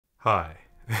Hi.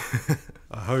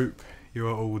 I hope you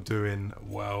are all doing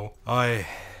well. I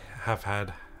have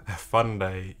had a fun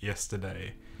day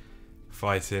yesterday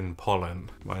fighting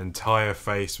pollen. My entire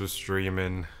face was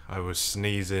streaming. I was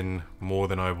sneezing more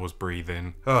than I was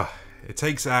breathing. It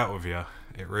takes it out of you.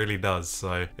 It really does.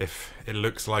 So if it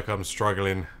looks like I'm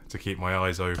struggling to keep my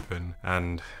eyes open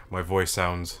and my voice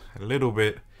sounds a little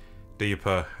bit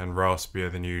deeper and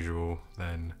raspier than usual,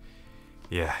 then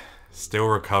yeah, still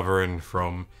recovering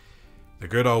from the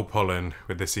good old pollen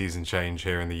with the season change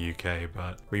here in the UK.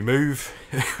 But we move,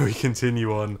 we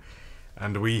continue on,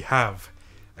 and we have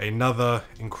another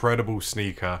incredible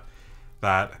sneaker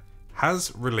that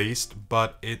has released,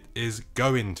 but it is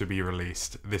going to be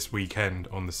released this weekend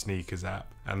on the sneakers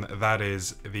app, and that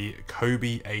is the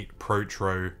Kobe 8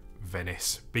 Protro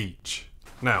Venice Beach.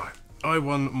 Now, I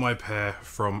won my pair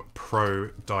from Pro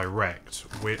Direct,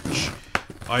 which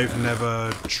I've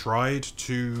never tried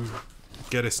to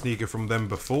get a sneaker from them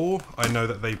before. I know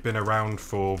that they've been around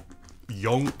for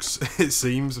yonks, it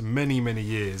seems, many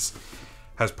years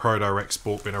has Pro Direct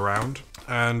Sport been around.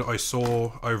 And I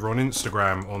saw over on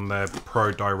Instagram on their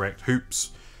Pro Direct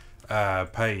Hoops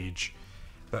page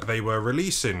that they were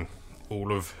releasing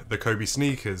all of the Kobe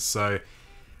sneakers, so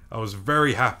I was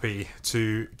very happy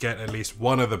to get at least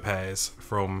one of the pairs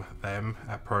from them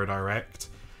at Pro Direct,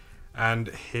 and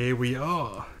here we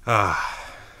are.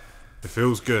 It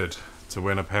feels good to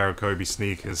win a pair of Kobe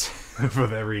sneakers for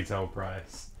their retail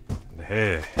price. And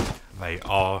here they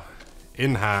are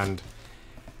in hand,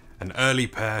 an early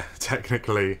pair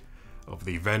technically of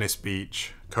the Venice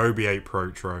Beach Kobe 8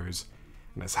 Protros.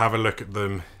 And let's have a look at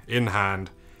them in hand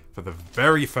for the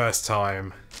very first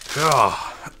time.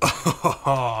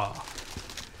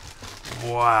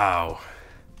 Wow.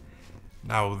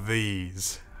 Now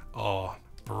these are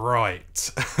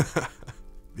bright.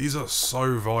 These are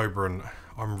so vibrant.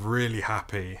 I'm really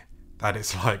happy that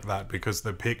it's like that, because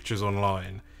the pictures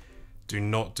online do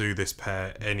not do this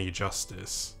pair any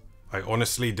justice. I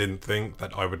honestly didn't think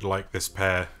that I would like this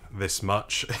pair this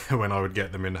much when I would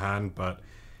get them in hand, but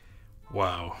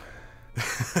wow.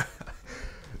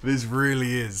 This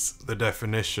really is the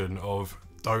definition of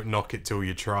don't knock it till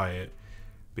you try it,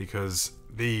 because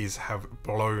these have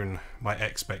blown my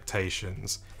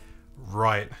expectations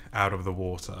right out of the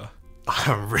water.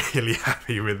 I'm really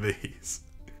happy with these.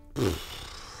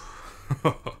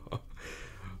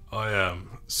 I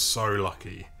am so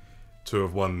lucky to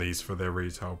have won these for their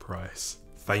retail price.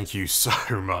 Thank you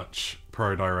so much,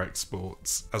 Pro Direct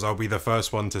Sports. As I'll be the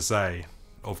first one to say,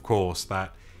 of course,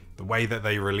 that the way that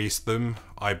they released them,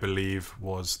 I believe,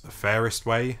 was the fairest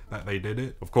way that they did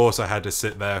it. Of course, I had to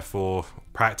sit there for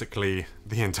practically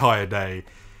the entire day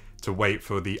to wait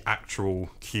for the actual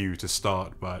queue to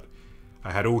start, but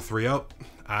I had all three up,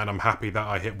 and I'm happy that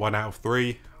I hit 1 out of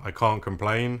 3. I can't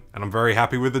complain, and I'm very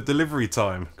happy with the delivery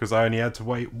time, because I only had to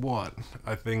wait, what,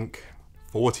 I think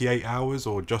 48 hours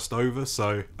or just over.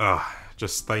 So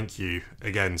just thank you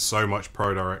again so much,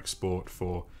 Pro Direct Sport,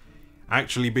 for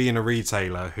actually being a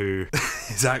retailer who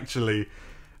is actually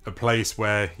a place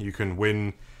where you can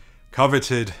win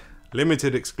coveted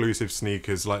limited exclusive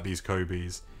sneakers like these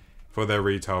Kobe's for their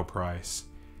retail price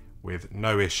with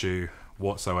no issue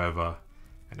whatsoever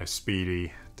and a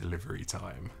speedy delivery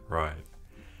time. Right,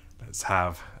 let's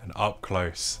have an up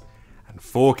close and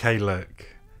 4K look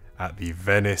at the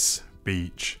Venice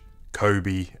Beach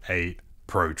Kobe 8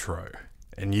 Protro.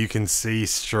 And you can see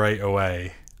straight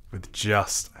away with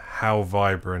just how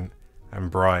vibrant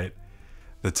and bright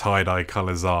the tie-dye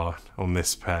colours are on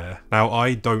this pair. Now,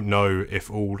 I don't know if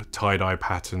all tie-dye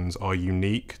patterns are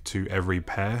unique to every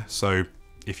pair, so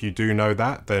if you do know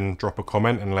that, then drop a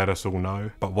comment and let us all know.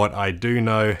 But what I do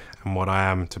know, and what I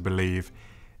am to believe,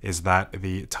 is that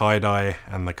the tie-dye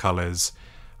and the colours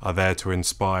are there to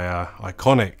inspire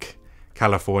iconic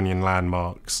Californian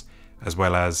landmarks, as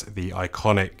well as the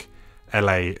iconic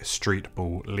LA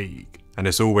Streetball League. And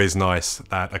it's always nice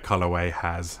that a colorway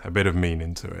has a bit of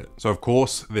meaning to it. So of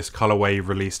course, this colorway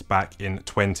released back in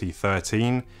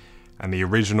 2013, and the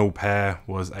original pair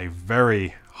was a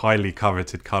very highly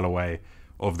coveted colorway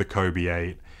of the Kobe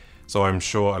 8. So I'm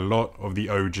sure a lot of the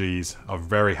OGs are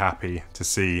very happy to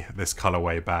see this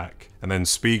colorway back. And then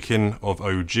speaking of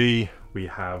OG, we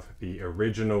have the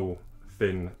original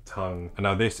thin tongue. And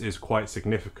now this is quite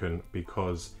significant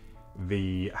because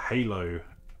the Halo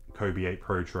Kobe 8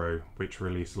 Protro, which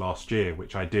released last year,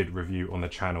 which I did review on the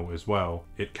channel as well,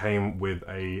 it came with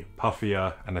a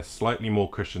puffier and a slightly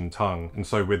more cushioned tongue. And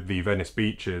so with the Venice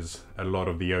Beaches, a lot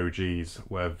of the OGs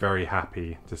were very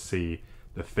happy to see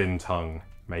the thin tongue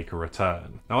make a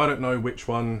return. Now, I don't know which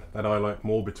one that I like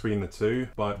more between the two,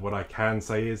 but what I can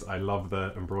say is I love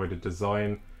the embroidered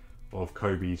design of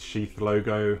Kobe's sheath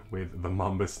logo with the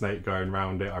mamba snake going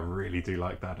around it. I really do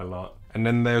like that a lot. And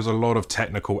then there's a lot of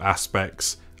technical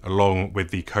aspects along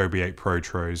with the Kobe 8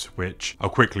 Protros, which I'll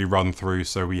quickly run through.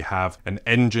 So we have an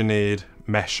engineered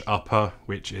mesh upper,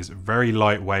 which is very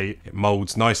lightweight. It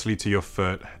molds nicely to your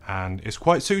foot and it's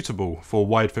quite suitable for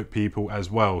wide foot people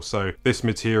as well. So this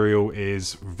material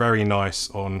is very nice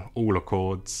on all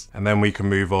accords. And then we can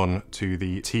move on to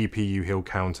the TPU heel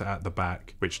counter at the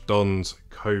back, which dons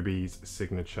Kobe's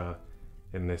signature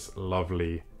in this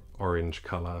lovely orange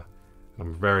color.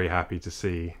 I'm very happy to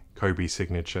see Kobe's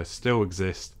signature still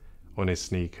exists on his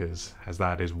sneakers, as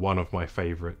that is one of my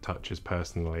favorite touches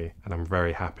personally, and I'm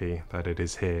very happy that it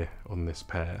is here on this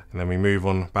pair. And then we move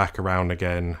on back around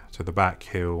again to the back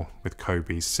heel with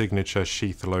Kobe's signature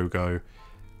sheath logo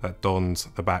that dons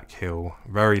the back heel,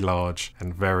 very large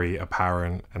and very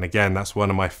apparent. And again, that's one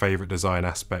of my favorite design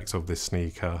aspects of this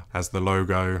sneaker, as the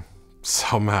logo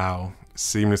somehow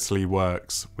seamlessly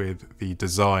works with the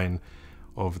design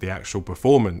of the actual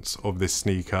performance of this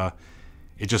sneaker.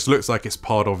 It just looks like it's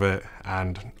part of it,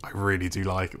 and I really do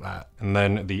like that. And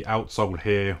then the outsole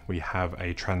here, we have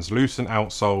a translucent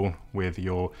outsole with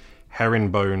your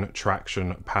herringbone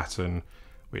traction pattern,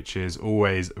 which is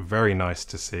always very nice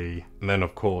to see. And then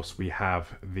of course we have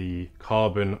the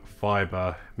carbon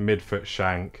fiber midfoot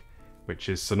shank, which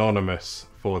is synonymous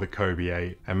for the Kobe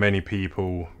 8, and many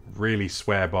people really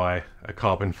swear by a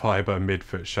carbon fiber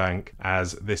midfoot shank,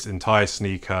 as this entire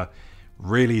sneaker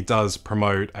really does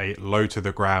promote a low to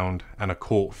the ground and a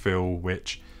court feel,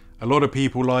 which a lot of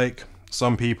people like,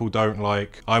 some people don't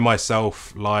like. I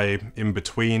myself lie in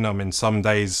between. I mean, some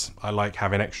days I like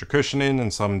having extra cushioning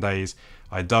and some days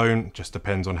I don't, just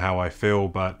depends on how I feel,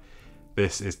 but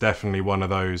this is definitely one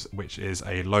of those which is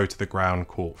a low to the ground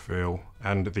court feel.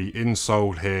 And the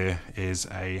insole here is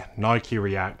a Nike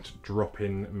React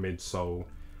drop-in midsole.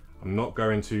 I'm not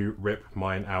going to rip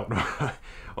mine out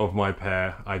of my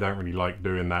pair. I don't really like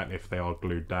doing that if they are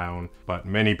glued down, but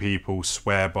many people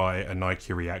swear by a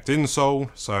Nike React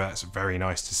insole, so that's very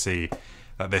nice to see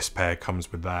that this pair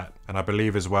comes with that. And I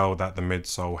believe as well that the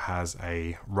midsole has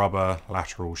a rubber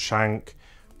lateral shank,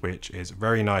 which is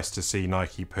very nice to see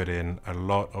Nike put in a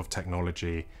lot of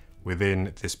technology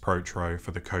within this Protro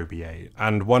for the Kobe 8.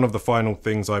 And one of the final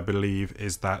things I believe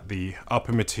is that the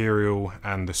upper material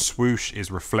and the swoosh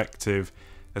is reflective,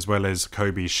 as well as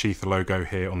Kobe's sheath logo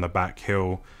here on the back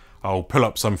heel. I'll pull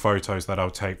up some photos that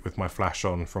I'll take with my flash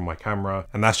on from my camera,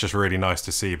 and that's just really nice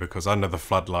to see, because under the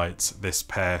floodlights this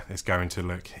pair is going to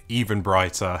look even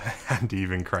brighter and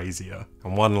even crazier.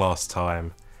 And one last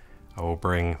time I will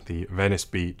bring the Venice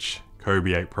Beach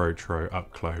Kobe 8 Protro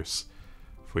up close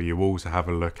for you all to have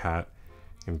a look at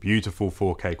in beautiful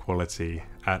 4K quality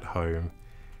at home.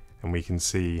 And we can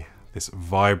see this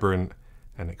vibrant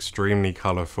and extremely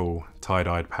colourful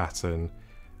tie-dyed pattern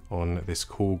on this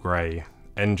cool grey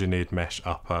engineered mesh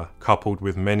upper, coupled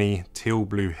with many teal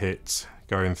blue hits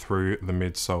going through the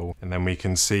midsole. And then we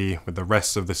can see with the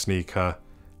rest of the sneaker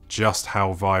just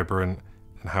how vibrant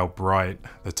and how bright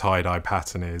the tie-dye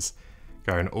pattern is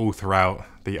going all throughout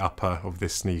the upper of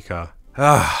this sneaker.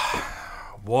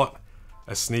 What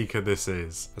a sneaker this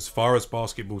is. As far as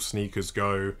basketball sneakers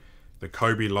go, the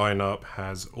Kobe lineup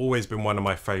has always been one of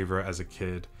my favorite as a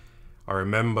kid. I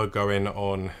remember going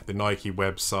on the Nike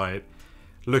website,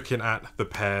 looking at the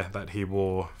pair that he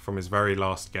wore from his very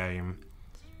last game,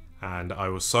 and I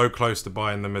was so close to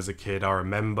buying them as a kid. I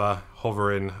remember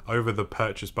hovering over the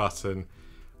purchase button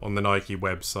on the Nike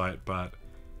website, but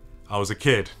I was a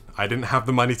kid. I didn't have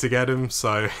the money to get them,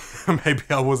 so maybe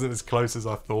I wasn't as close as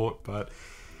I thought, but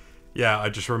yeah, I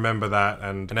just remember that,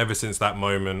 and ever since that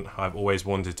moment, I've always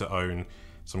wanted to own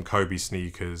some Kobe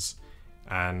sneakers.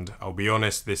 And I'll be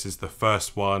honest, this is the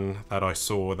first one that I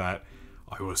saw that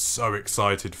I was so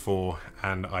excited for,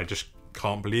 and I just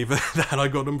can't believe it that I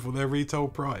got them for their retail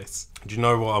price. Do you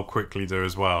know what I'll quickly do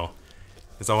as well?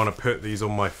 Is I want to put these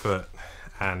on my foot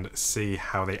and see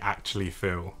how they actually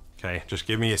feel. Okay, just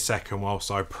give me a second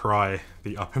whilst I pry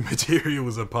the upper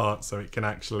materials apart so it can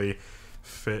actually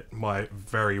fit my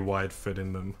very wide foot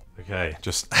in them. Okay,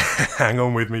 just hang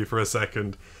on with me for a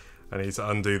second. I need to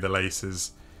undo the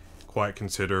laces quite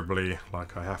considerably,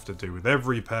 like I have to do with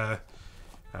every pair,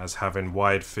 as having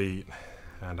wide feet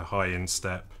and a high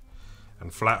instep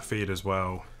and flat feet as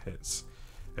well. It's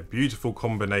a beautiful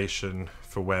combination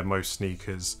for where most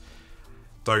sneakers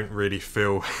don't really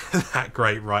feel that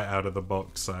great right out of the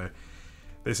box. So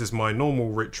this is my normal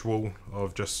ritual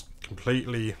of just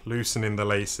completely loosening the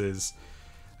laces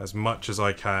as much as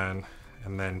I can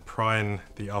and then prying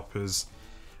the uppers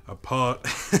apart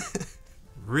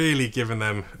Really giving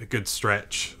them a good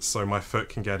stretch so my foot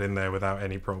can get in there without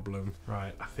any problem.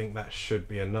 Right, I think that should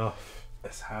be enough.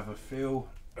 Let's have a feel.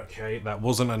 Okay, that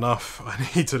wasn't enough. I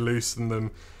need to loosen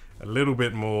them a little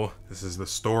bit more. This is the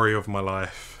story of my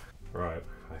life. Right,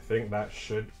 I think that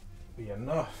should be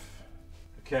enough.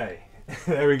 Okay,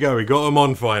 there we go. We got them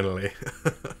on finally.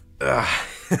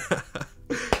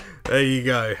 There you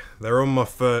go. They're on my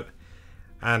foot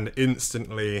and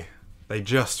instantly they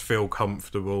just feel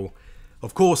comfortable.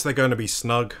 Of course they're going to be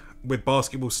snug. With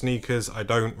basketball sneakers, I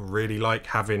don't really like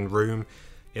having room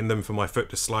in them for my foot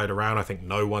to slide around. I think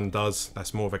no one does.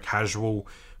 That's more of a casual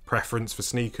preference for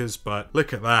sneakers, but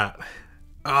look at that.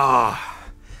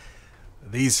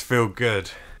 These feel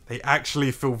good. They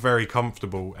actually feel very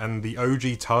comfortable, and the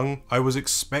OG tongue, I was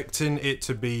expecting it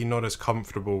to be not as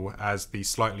comfortable as the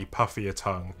slightly puffier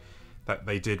tongue that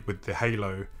they did with the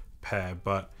Halo pair,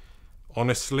 but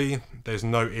honestly, there's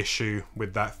no issue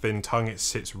with that thin tongue. It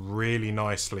sits really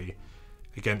nicely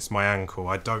against my ankle.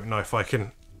 I don't know if I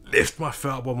can lift my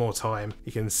foot up one more time.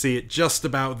 You can see it just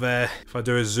about there. If I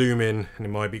do a zoom in, and it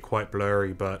might be quite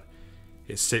blurry, but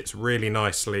it sits really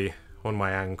nicely on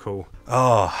my ankle.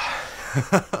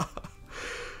 I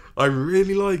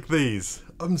really like these.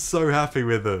 I'm so happy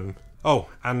with them. Oh,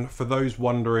 and for those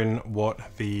wondering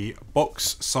what the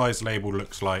box size label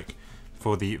looks like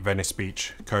for the Venice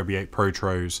Beach Kobe 8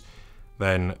 Protros,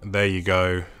 then there you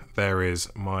go. There is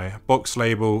my box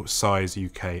label, size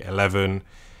UK 11.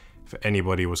 If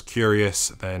anybody was curious,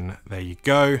 then there you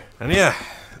go. And yeah,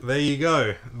 there you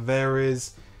go. There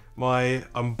is my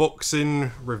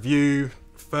unboxing, review,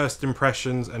 first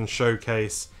impressions and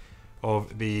showcase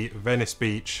of the Venice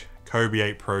Beach Kobe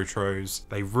 8 Protros.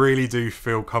 They really do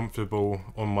feel comfortable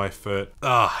on my foot.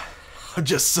 I'm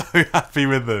just so happy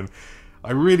with them.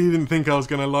 I really didn't think I was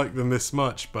going to like them this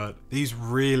much, but these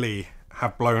really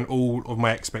have blown all of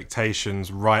my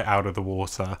expectations right out of the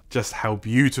water. Just how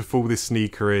beautiful this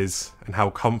sneaker is and how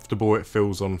comfortable it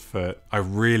feels on foot. I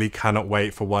really cannot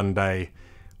wait for one day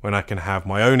when I can have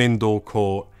my own indoor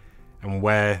court and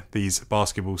wear these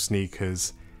basketball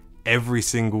sneakers every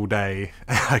single day.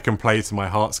 I can play to my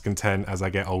heart's content as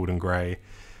I get old and grey,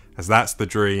 as that's the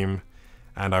dream,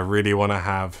 and I really want to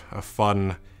have a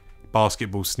fun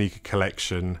basketball sneaker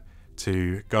collection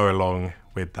to go along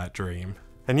with that dream.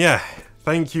 And yeah,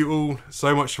 thank you all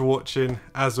so much for watching.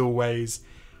 As always,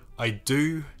 I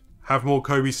do have more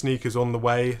Kobe sneakers on the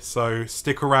way, so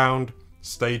stick around,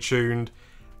 stay tuned,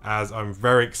 as I'm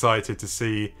very excited to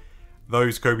see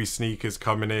those Kobe sneakers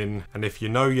coming in. And if you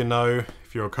know, you know.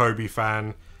 If you're a Kobe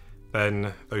fan,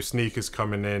 then those sneakers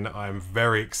coming in, I'm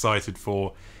very excited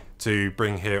to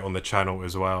bring here on the channel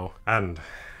as well. And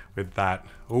with that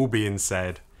all being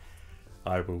said,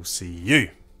 I will see you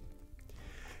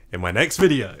in my next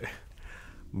video.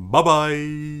 Bye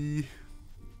bye.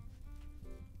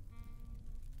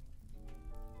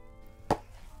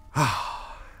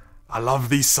 I love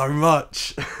these so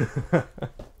much.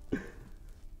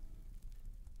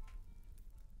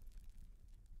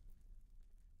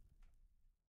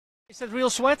 Is it real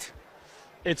sweat?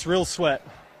 It's real sweat.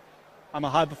 I'm a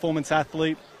high performance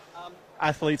athlete.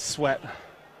 Athletes sweat.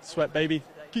 Sweat, baby.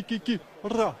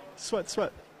 Sweat,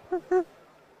 sweat.